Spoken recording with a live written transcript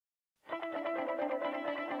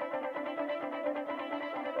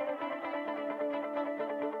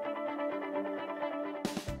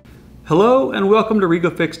Hello and welcome to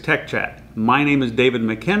REGO-FIX TechChat. My name is David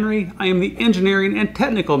McHenry. I am the Engineering and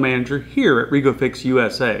Technical Manager here at REGO-FIX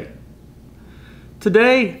USA.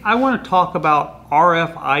 Today I want to talk about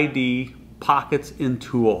RFID pockets in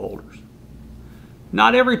tool holders.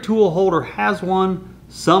 Not every tool holder has one.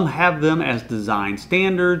 Some have them as design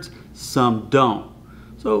standards, some don't.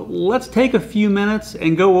 So let's take a few minutes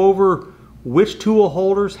and go over which tool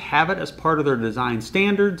holders have it as part of their design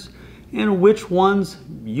standards and which ones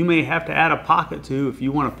you may have to add a pocket to if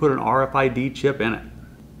you want to put an RFID chip in it.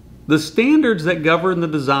 The standards that govern the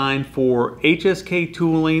design for HSK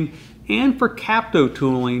tooling and for Capto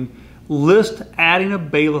tooling list adding a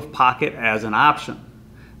bailiff pocket as an option.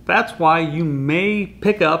 That's why you may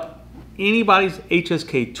pick up anybody's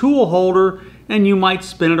HSK tool holder and you might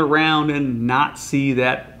spin it around and not see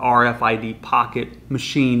that RFID pocket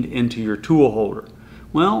machined into your tool holder.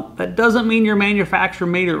 Well, that doesn't mean your manufacturer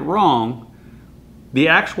made it wrong. The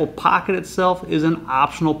actual pocket itself is an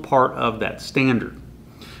optional part of that standard.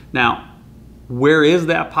 Now, where is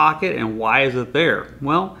that pocket and why is it there?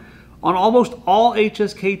 Well, on almost all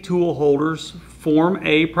HSK tool holders, Form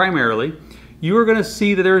A primarily, you are going to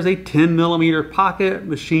see that there is a 10mm pocket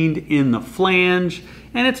machined in the flange,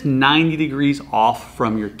 and it's 90 degrees off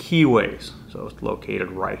from your keyways. So it's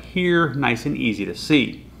located right here, nice and easy to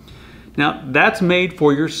see. Now that's made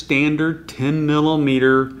for your standard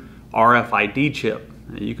 10mm RFID chip.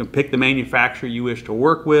 You can pick the manufacturer you wish to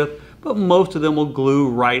work with, but most of them will glue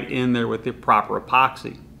right in there with the proper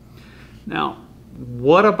epoxy. Now,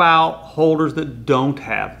 what about holders that don't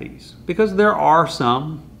have these? Because there are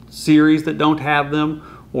some series that don't have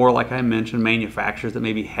them, or like I mentioned, manufacturers that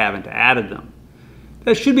maybe haven't added them.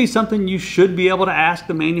 That should be something you should be able to ask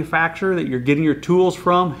the manufacturer that you're getting your tools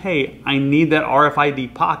from. Hey, I need that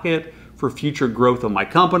RFID pocket for future growth of my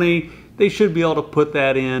company. They should be able to put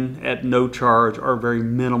that in at no charge or very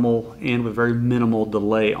minimal and with very minimal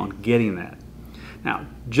delay on getting that. Now,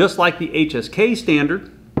 just like the HSK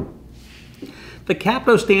standard, the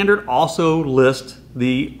Capto standard also lists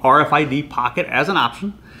the RFID pocket as an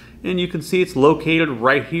option, and you can see it's located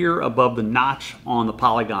right here above the notch on the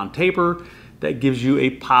polygon taper. That gives you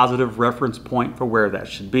a positive reference point for where that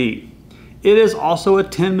should be. It is also a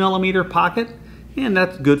 10mm pocket, and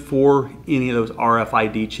that's good for any of those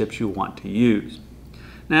RFID chips you want to use.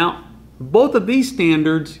 Now, both of these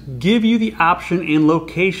standards give you the option and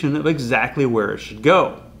location of exactly where it should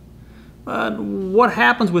go. But what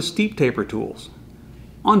happens with steep taper tools?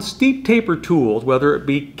 On steep taper tools, whether it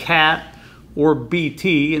be CAT or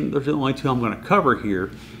BT, and there's the only two I'm going to cover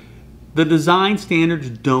here, the design standards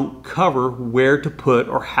don't cover where to put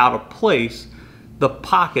or how to place the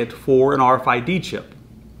pocket for an RFID chip.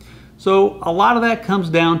 So a lot of that comes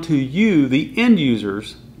down to you, the end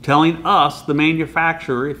users, telling us, the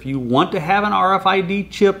manufacturer, if you want to have an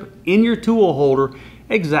RFID chip in your tool holder,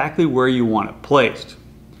 exactly where you want it placed.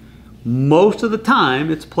 Most of the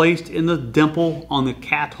time it's placed in the dimple on the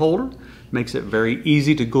CAT holder. Makes it very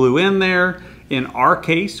easy to glue in there. In our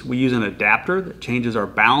case, we use an adapter that changes our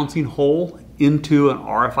balancing hole into an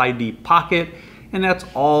RFID pocket, and that's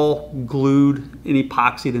all glued and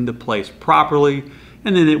epoxied into place properly,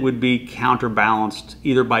 and then it would be counterbalanced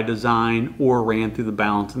either by design or ran through the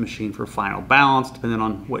balancing machine for final balance, depending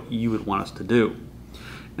on what you would want us to do.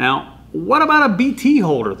 Now, what about a BT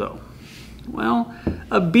holder though? Well,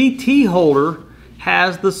 a BT holder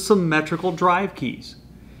has the symmetrical drive keys.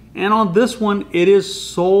 And on this one, it is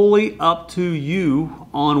solely up to you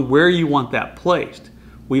on where you want that placed.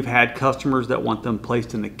 We've had customers that want them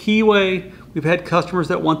placed in the keyway. We've had customers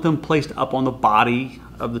that want them placed up on the body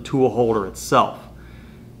of the tool holder itself.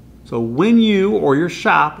 So when you or your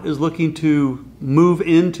shop is looking to move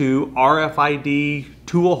into RFID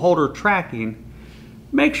tool holder tracking,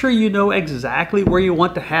 make sure you know exactly where you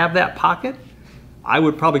want to have that pocket. I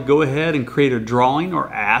would probably go ahead and create a drawing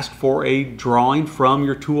or ask for a drawing from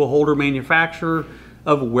your tool holder manufacturer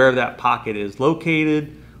of where that pocket is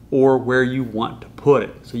located or where you want to put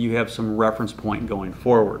it, so you have some reference point going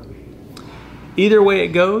forward. Either way it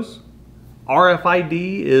goes,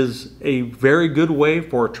 RFID is a very good way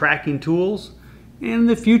for tracking tools. In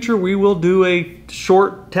the future, we will do a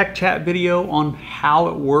short tech chat video on how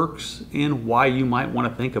it works and why you might want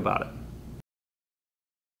to think about it.